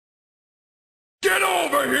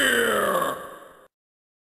Get over here!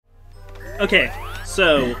 Okay,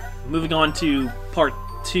 so moving on to part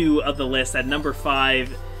 2 of the list at number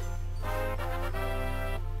 5.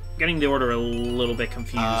 Getting the order a little bit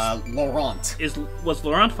confused. Laurent. Was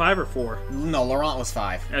Laurent 5 or 4? No, Laurent was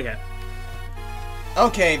 5. Okay.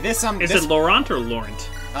 Okay, this Is it Laurent or Laurent?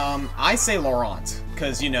 I say Laurent,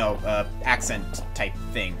 because, you know, accent type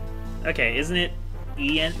thing. Okay, isn't it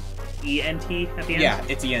E-N-T at the end? Yeah,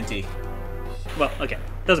 it's E-N-T. Well, okay.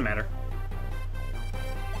 Doesn't matter.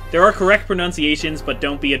 There are correct pronunciations, but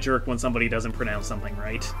don't be a jerk when somebody doesn't pronounce something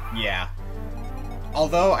right. Yeah.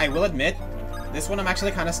 Although, I will admit, this one I'm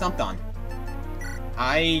actually kind of stumped on.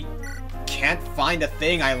 I can't find a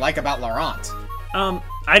thing I like about Laurent.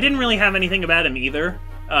 I didn't really have anything about him either.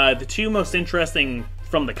 The two most interesting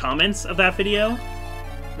from the comments of that video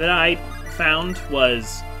that I found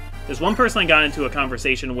was... There's one person I got into a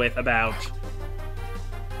conversation with about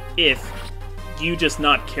if you just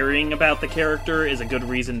not caring about the character is a good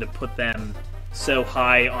reason to put them so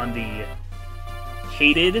high on the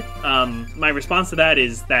hated. My response to that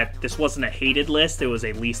is that this wasn't a hated list, it was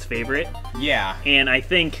a least favorite. Yeah. And I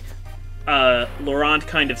think Laurent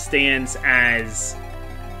kind of stands as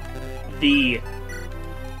the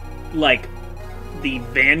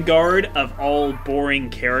vanguard of all boring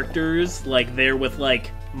characters, like they're with like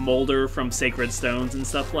Mulder from Sacred Stones and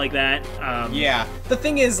stuff like that. Yeah. The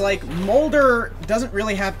thing is, like, Mulder doesn't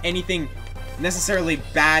really have anything necessarily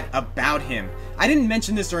bad about him. I didn't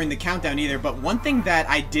mention this during the countdown either, but one thing that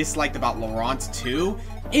I disliked about Laurent too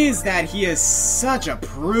is that he is such a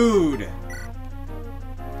prude.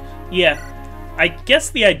 Yeah. I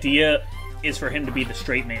guess the idea is for him to be the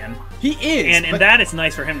straight man. He is. And that it's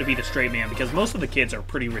nice for him to be the straight man, because most of the kids are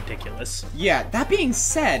pretty ridiculous. Yeah, that being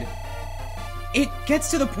said, it gets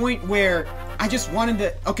to the point where I just wanted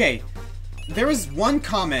to... Okay, there was one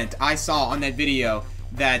comment I saw on that video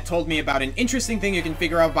that told me about an interesting thing you can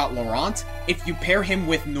figure out about Laurent if you pair him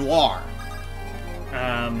with Noir.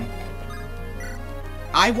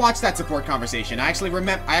 I watched that support conversation. I actually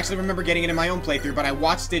remember getting it in my own playthrough, but I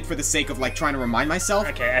watched it for the sake of, like, trying to remind myself.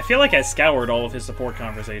 Okay, I feel like I scoured all of his support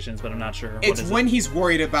conversations, but I'm not sure. It's when he's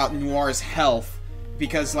worried about Noir's health,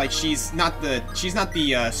 because, like, she's not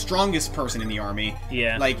the strongest person in the army.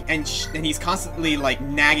 Yeah. Like, and he's constantly, like,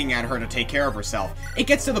 nagging at her to take care of herself. It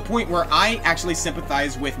gets to the point where I actually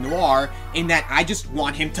sympathize with Noir in that I just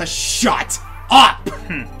want him to shut up!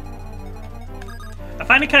 I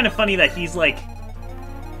find it kind of funny that he's, like...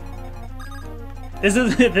 This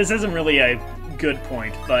isn't really a good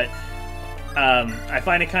point, but I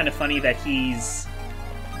find it kind of funny that he's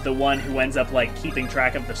the one who ends up, like, keeping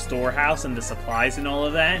track of the storehouse and the supplies and all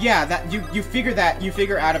of that. Yeah, that you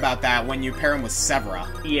figure out about that when you pair him with Severa.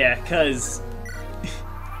 Yeah, because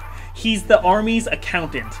he's the army's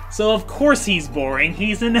accountant, so of course he's boring.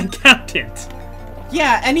 He's an accountant.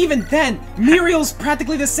 Yeah, and even then, Muriel's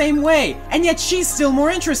practically the same way, and yet she's still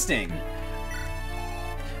more interesting.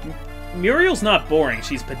 Muriel's not boring,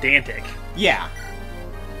 she's pedantic. Yeah.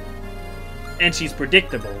 And she's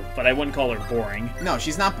predictable, but I wouldn't call her boring. No,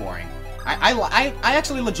 she's not boring. I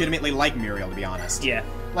actually legitimately like Muriel, to be honest. Yeah.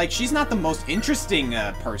 Like, she's not the most interesting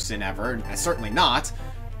person ever, certainly not,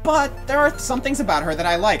 but there are some things about her that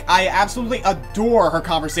I like. I absolutely adore her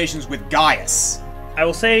conversations with Gaius. I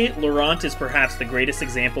will say Laurent is perhaps the greatest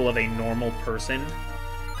example of a normal person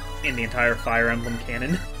in the entire Fire Emblem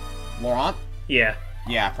canon. Laurent? Yeah.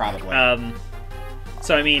 Yeah, probably.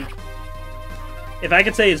 So, I mean, if I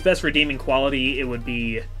could say his best redeeming quality, it would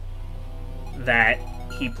be that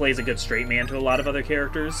he plays a good straight man to a lot of other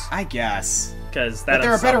characters. I guess. Because but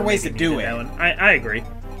there are better ways to do it. I agree.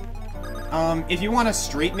 If you want a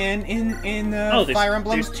straight man in Fire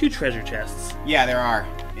Emblem... there's 2 treasure chests. Yeah, there are.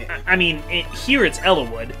 I mean, here it's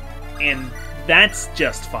Ellawood, and that's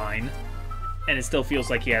just fine. And it still feels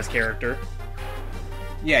like he has character.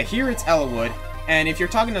 Yeah, here it's Ellawood. And if you're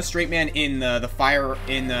talking to a straight man in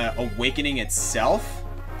the Awakening itself,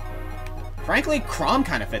 frankly, Chrom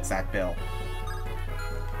kind of fits that bill.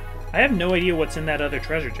 I have no idea what's in that other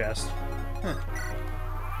treasure chest. Huh.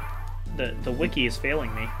 The wiki is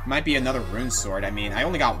failing me. Might be another rune sword. I mean, I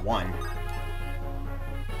only got one.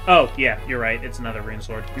 Oh, yeah, you're right. It's another rune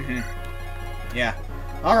sword. Mm-hmm. Yeah.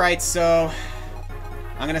 Alright, so...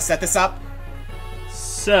 I'm gonna set this up.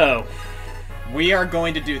 So... We are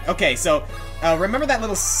going to do... Okay, so... remember that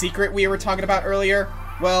little secret we were talking about earlier?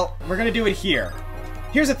 Well, we're gonna do it here.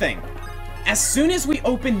 Here's the thing. As soon as we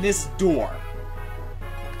open this door,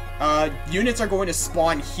 units are going to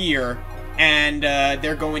spawn here, and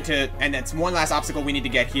they're going to... And that's one last obstacle we need to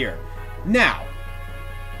get here. Now,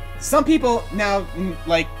 Some people now,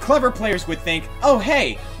 like, clever players would think, oh,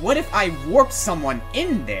 hey, what if I warp someone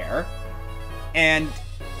in there and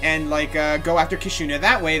like, go after Kishuna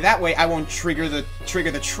that way? That way I won't trigger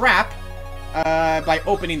the trap, by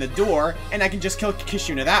opening the door, and I can just kill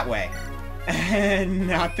Kishuna that way.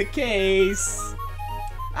 Not the case.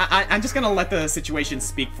 I'm just gonna let the situation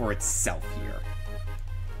speak for itself here.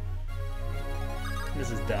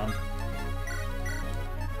 This is dumb.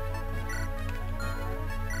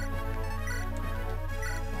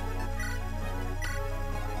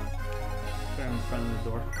 Put him in front of the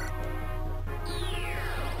door.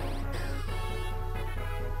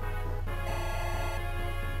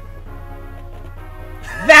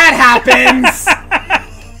 That happens!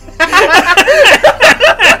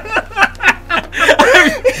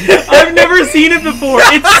 I've never seen it before.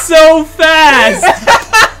 It's so fast.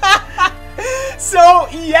 So,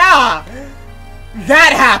 yeah.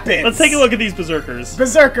 That happens. Let's take a look at these berserkers.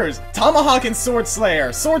 Berserkers. Tomahawk and Sword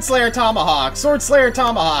Slayer. Sword Slayer Tomahawk. Sword Slayer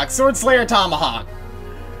Tomahawk. Sword Slayer Tomahawk.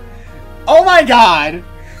 Oh my god.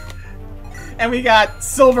 And we got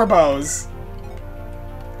silver bows.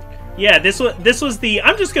 Yeah, this was the...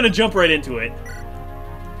 I'm just gonna jump right into it.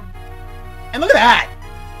 And look at that.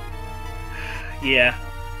 Yeah.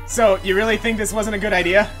 So, you really think this wasn't a good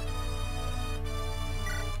idea?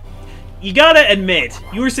 You gotta admit,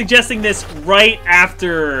 you were suggesting this right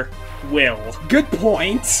after Will. Good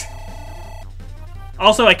point.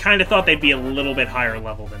 Also, I kind of thought they'd be a little bit higher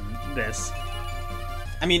level than this.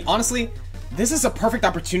 I mean, honestly, this is a perfect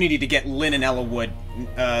opportunity to get Lyn and Ellawood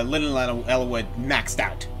maxed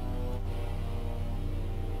out.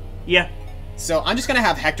 Yeah. So I'm just gonna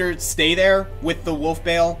have Hector stay there with the Wolf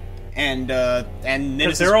Bale and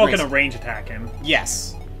because they're all gonna range attack him.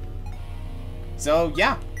 Yes. So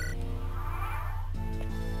yeah.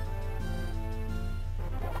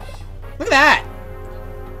 Look at that.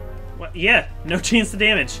 What? Yeah, no chance to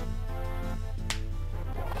damage.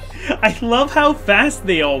 I love how fast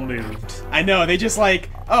they all moved. I know, they just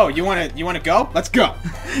like, oh, you wanna go? Let's go.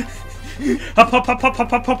 Hop, hop, hop, hop,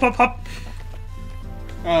 hop, hop, hop, hop, hop.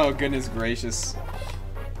 Oh, goodness gracious.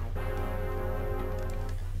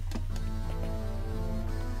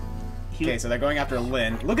 Okay, so they're going after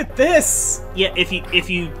Lyn. Look at this! Yeah, if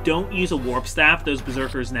you don't use a warp staff, those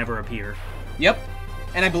berserkers never appear. Yep.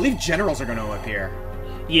 And I believe generals are going to appear.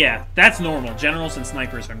 Yeah, that's normal. Generals and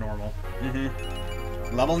snipers are normal.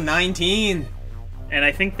 Mm-hmm. Level 19. And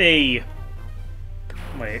I think they...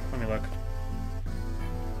 Wait, let me look.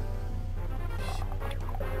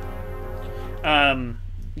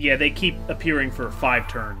 Yeah, they keep appearing for 5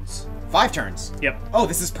 turns. 5 turns? Yep. Oh,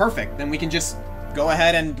 this is perfect. Then we can just go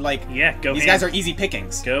ahead and, like... Yeah, go These ham. guys are easy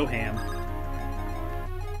pickings. Go ham.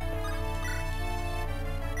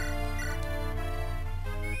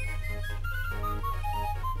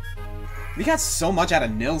 We got so much out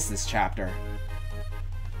of Nils this chapter.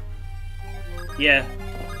 Yeah.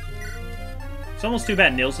 It's almost too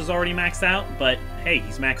bad Nils is already maxed out, but hey,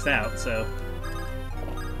 he's maxed out, so...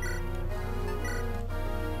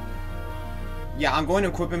 Yeah, I'm going to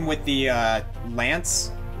equip him with the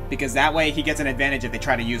lance, because that way he gets an advantage if they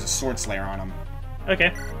try to use a sword slayer on him.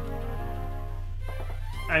 Okay.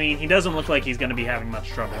 I mean, he doesn't look like he's going to be having much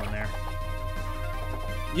trouble in there.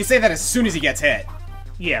 You say that as soon as he gets hit.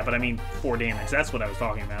 Yeah, but I mean, 4 damage. That's what I was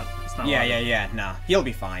talking about. It's not Yeah. No, he'll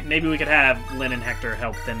be fine. Maybe we could have Lyn and Hector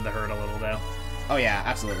help thin the herd a little, though. Oh yeah,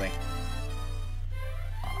 absolutely.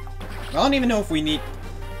 Well, I don't even know if we need...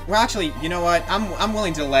 Well, actually, you know what? I'm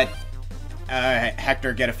willing to let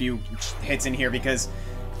Hector get a few hits in here because...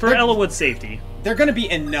 For Ellawood's safety. They're gonna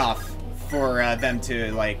be enough for them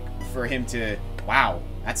to, like, for him to... Wow,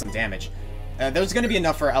 that's some damage. There's gonna be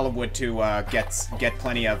enough for Ellawood to get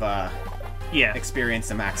plenty of experience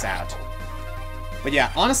to max out. But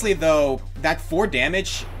yeah, honestly though, that 4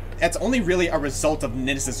 damage, that's only really a result of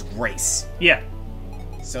Nidus' grace. Yeah.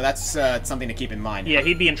 So that's something to keep in mind. Yeah,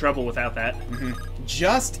 he'd be in trouble without that. Mm-hmm.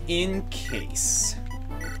 Just in case.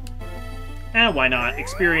 Why not?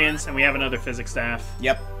 Experience, and we have another physics staff.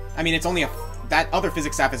 Yep. I mean, it's only that other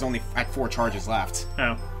physics staff is only at 4 charges left.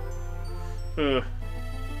 Oh. Ugh.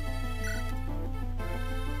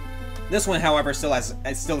 This one, however, still is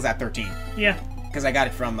at 13. Yeah. Because I got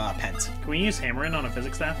it from Pent. Can we use Hammerin on a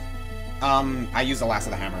physics staff? I used the last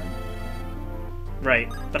of the Hammerin.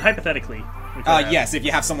 Right, but hypothetically. We could have... Yes, if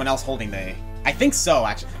you have someone else holding the... I think so,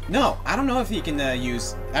 actually. No, I don't know if you can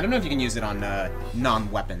use... I don't know if you can use it on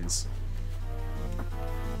non-weapons.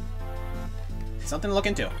 Something to look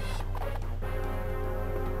into.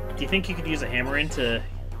 Do you think you could use a Hammerin to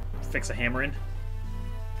fix a Hammerin?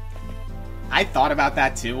 I thought about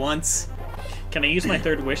that too once. Can I use my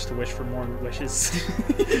third wish to wish for more wishes?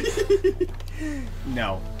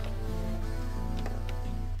 No.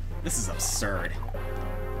 This is absurd.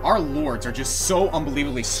 Our lords are just so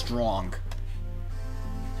unbelievably strong.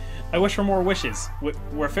 I wish for more wishes.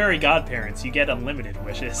 We're fairy godparents. You get unlimited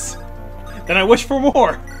wishes. Then I wish for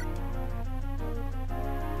more.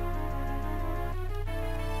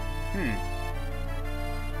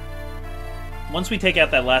 Once we take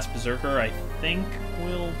out that last berserker, I think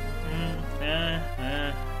we'll...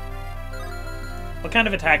 What kind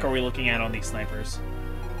of attack are we looking at on these snipers?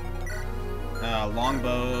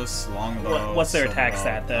 Longbows. What's their attack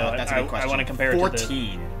stat, though? That's a good question. I want to compare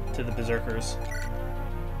 14. it to the berserkers.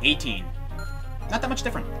 18. Not that much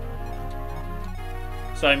different.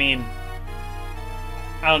 So, I mean...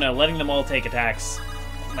 I don't know, letting them all take attacks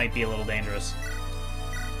might be a little dangerous.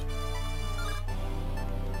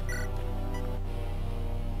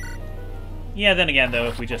 Yeah, then again, though,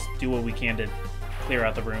 if we just do what we can to clear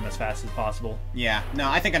out the room as fast as possible. Yeah, no,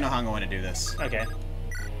 I think I know how I'm going to do this. Okay.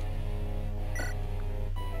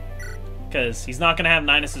 Because he's not going to have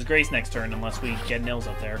Ninus's Grace next turn unless we get Nils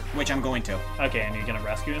up there. Which I'm going to. Okay, and you're going to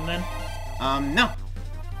rescue him then? No.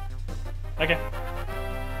 Okay.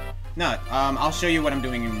 No, I'll show you what I'm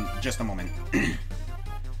doing in just a moment.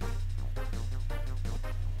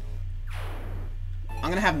 I'm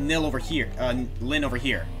gonna have Lyn over here.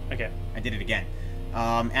 Okay. I did it again.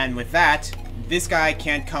 And with that, this guy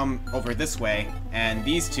can't come over this way, and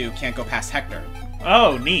these two can't go past Hector.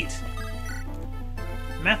 Oh, neat.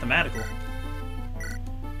 Mathematical.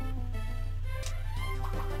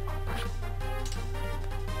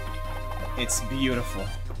 It's beautiful.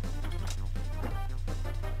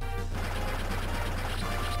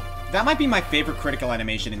 That might be my favorite critical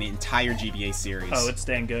animation in the entire GBA series. Oh, it's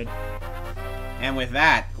dang good. And with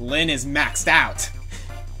that, Lyn is maxed out.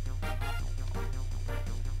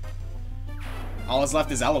 All that's left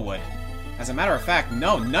is Ellawood. As a matter of fact,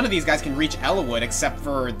 no, none of these guys can reach Ellawood except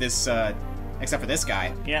for this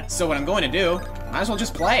guy. Yeah. So what I'm going to do, might as well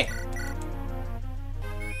just play.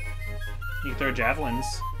 You can throw javelins.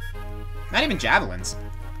 Not even javelins.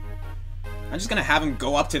 I'm just gonna have him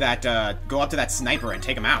go up to that sniper and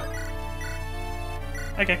take him out.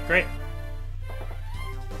 Okay, great.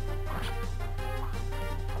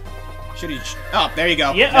 Should he? Oh, there you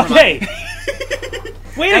go. Yeah. Okay.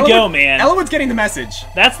 Way to go, man. Ellawood's getting the message.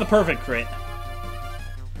 That's the perfect crit.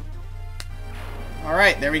 All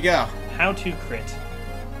right, there we go. How to crit.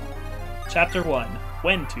 Chapter 1.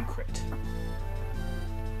 When to crit.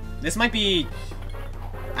 This might be...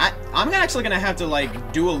 I'm actually gonna have to,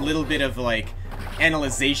 like, do a little bit of, like,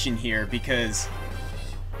 analyzation here, because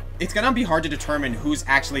it's gonna be hard to determine who's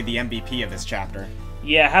actually the MVP of this chapter.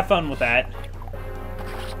 Yeah, have fun with that.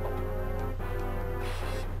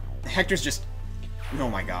 Hector's just... Oh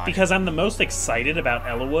my god. Because I'm the most excited about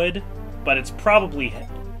Ellawood, but it's probably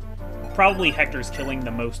Hector's killing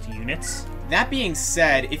the most units. That being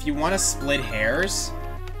said, if you want to split hairs...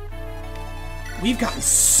 We've gotten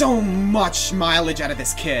so much mileage out of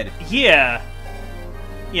this kid. Yeah.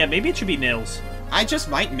 Yeah, maybe it should be Nils. I just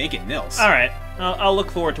might make it Nils. Alright. I'll look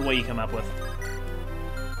forward to what you come up with.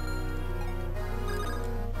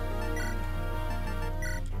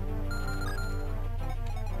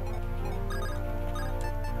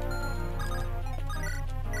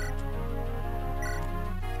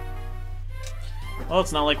 Well,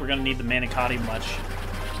 it's not like we're gonna need the Manicotti much.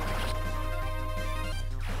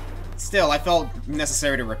 Still, I felt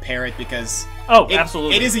necessary to repair it because... Oh,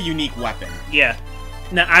 absolutely. It is a unique weapon. Yeah.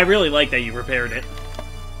 No, I really like that you repaired it.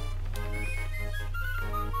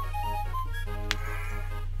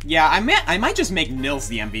 Yeah, I might just make Nils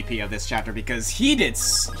the MVP of this chapter because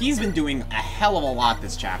he's been doing a hell of a lot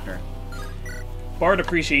this chapter. Bard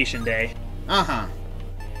Appreciation Day. Uh-huh.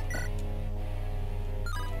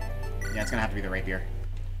 Yeah, it's gonna have to be the rapier.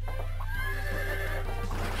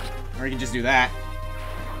 Or you can just do that.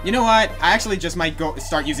 You know what? I actually just might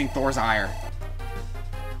start using Thor's Ire.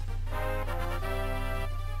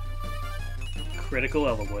 Critical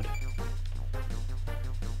Ellawood.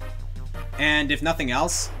 And if nothing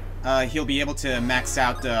else, he'll be able to max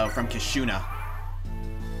out from Kishuna.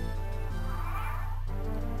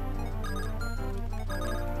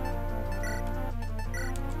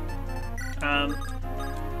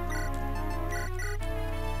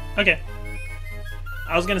 Okay.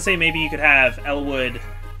 I was gonna say maybe you could have Ellawood...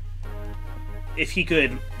 If he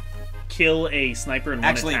could kill a sniper in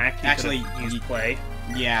one attack, he could have used play.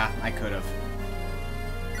 Yeah, I could have.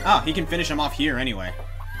 Oh, he can finish him off here anyway.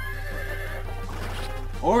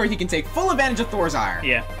 Or he can take full advantage of Thor's Ire.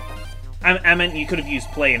 Yeah. I meant you could have used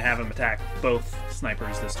play and have him attack both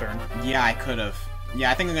snipers this turn. Yeah, I could have. Yeah,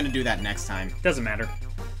 I think I'm gonna do that next time. Doesn't matter.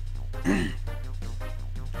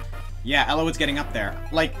 Yeah, Elowood's getting up there.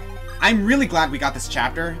 Like, I'm really glad we got this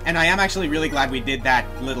chapter, and I am actually really glad we did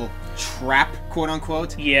that little trap,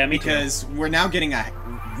 quote-unquote. Yeah, me because we're now getting a...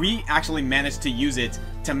 We actually managed to use it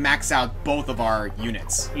to max out both of our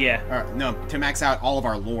units. Yeah. Or, no, to max out all of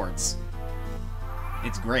our lords.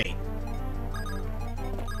 It's great.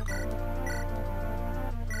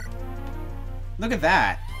 Look at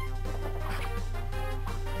that.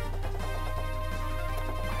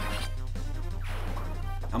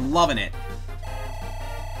 I'm loving it.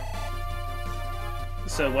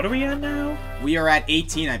 So what are we at now? We are at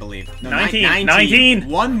 18, I believe. No, 19. 19!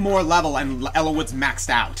 One more level and Elowood's maxed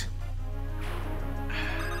out.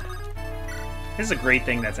 This is a great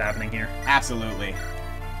thing that's happening here. Absolutely.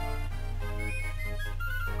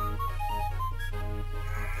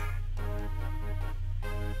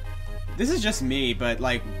 This is just me, but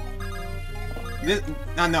like... This,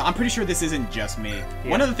 no, I'm pretty sure this isn't just me. Yeah.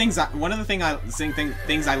 One of the things I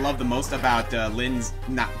love the most about Lynn's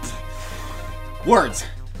words.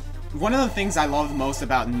 One of the things I love the most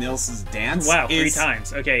about Nils's dance. Wow, 3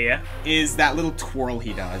 times. Okay, yeah. Is that little twirl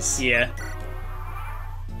he does. Yeah.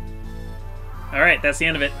 All right, that's the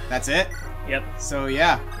end of it. That's it. Yep. So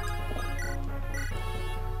yeah.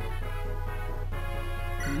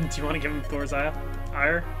 Do you want to give him Thor's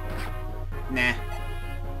ire? Nah.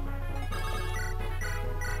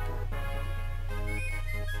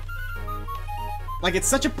 Like, it's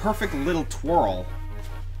such a perfect little twirl.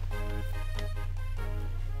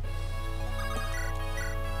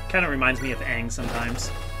 Kind of reminds me of Aang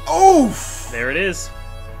sometimes. Oof! There it is.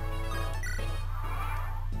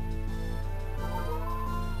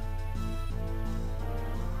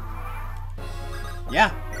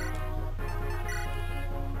 Yeah.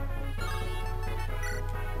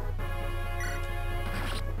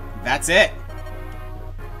 That's it.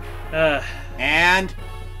 And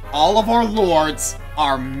all of our lords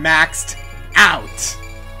are maxed out.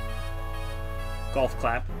 Golf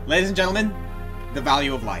clap. Ladies and gentlemen, the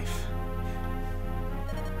value of life.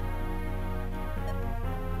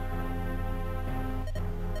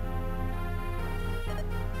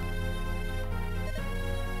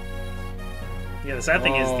 Yeah, the sad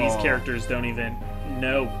thing is these characters don't even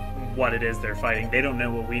know what it is they're fighting. They don't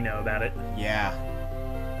know what we know about it. Yeah.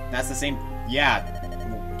 That's the same...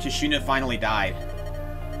 Yeah. Kishuna finally died.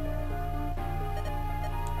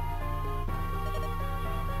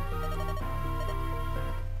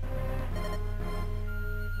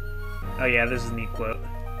 Oh yeah, this is a neat quote.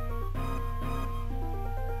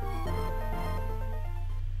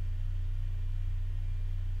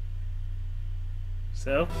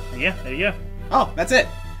 So, yeah, there you go. Oh, that's it.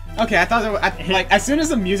 Okay, I thought like as soon as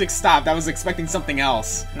the music stopped, I was expecting something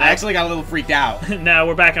else. No. I actually got a little freaked out. No,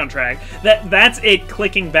 we're back on track. That's it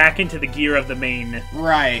clicking back into the gear of the main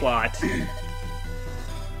plot.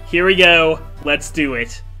 Here we go. Let's do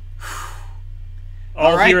it.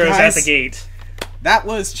 All right, heroes guys. at the gate. That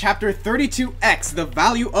was Chapter 32X, The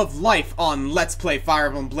Value of Life on Let's Play Fire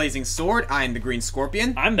Emblem Blazing Sword. I'm the Green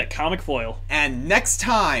Scorpion. I'm the Comic Foil. And next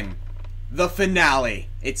time, the finale.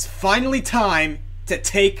 It's finally time to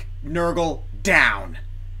take Nurgle down.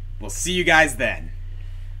 We'll see you guys then.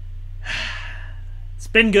 It's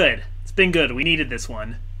been good. It's been good. We needed this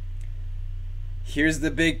one. Here's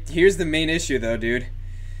the main issue though, dude.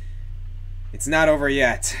 It's not over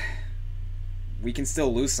yet. We can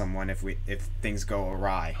still lose someone if things go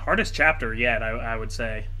awry. Hardest chapter yet, I would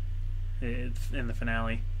say, in the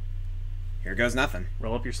finale. Here goes nothing.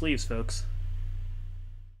 Roll up your sleeves, folks.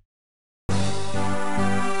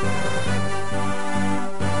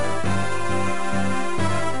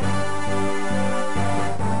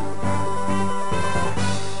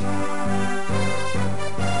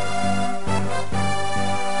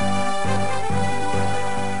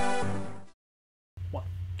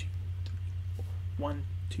 One,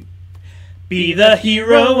 two. Be the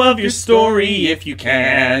hero of your story if you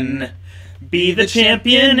can. Be the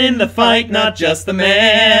champion in the fight, not just the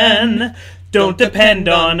man. Don't depend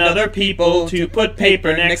on other people to put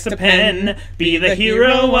paper next to pen. Be the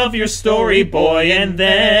hero of your story, boy, and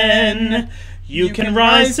then you can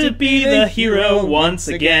rise to be the hero once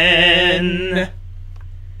again.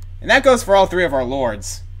 And that goes for all 3 of our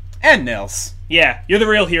lords. And Nils. Yeah, you're the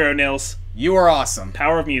real hero, Nils. You are awesome.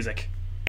 Power of music.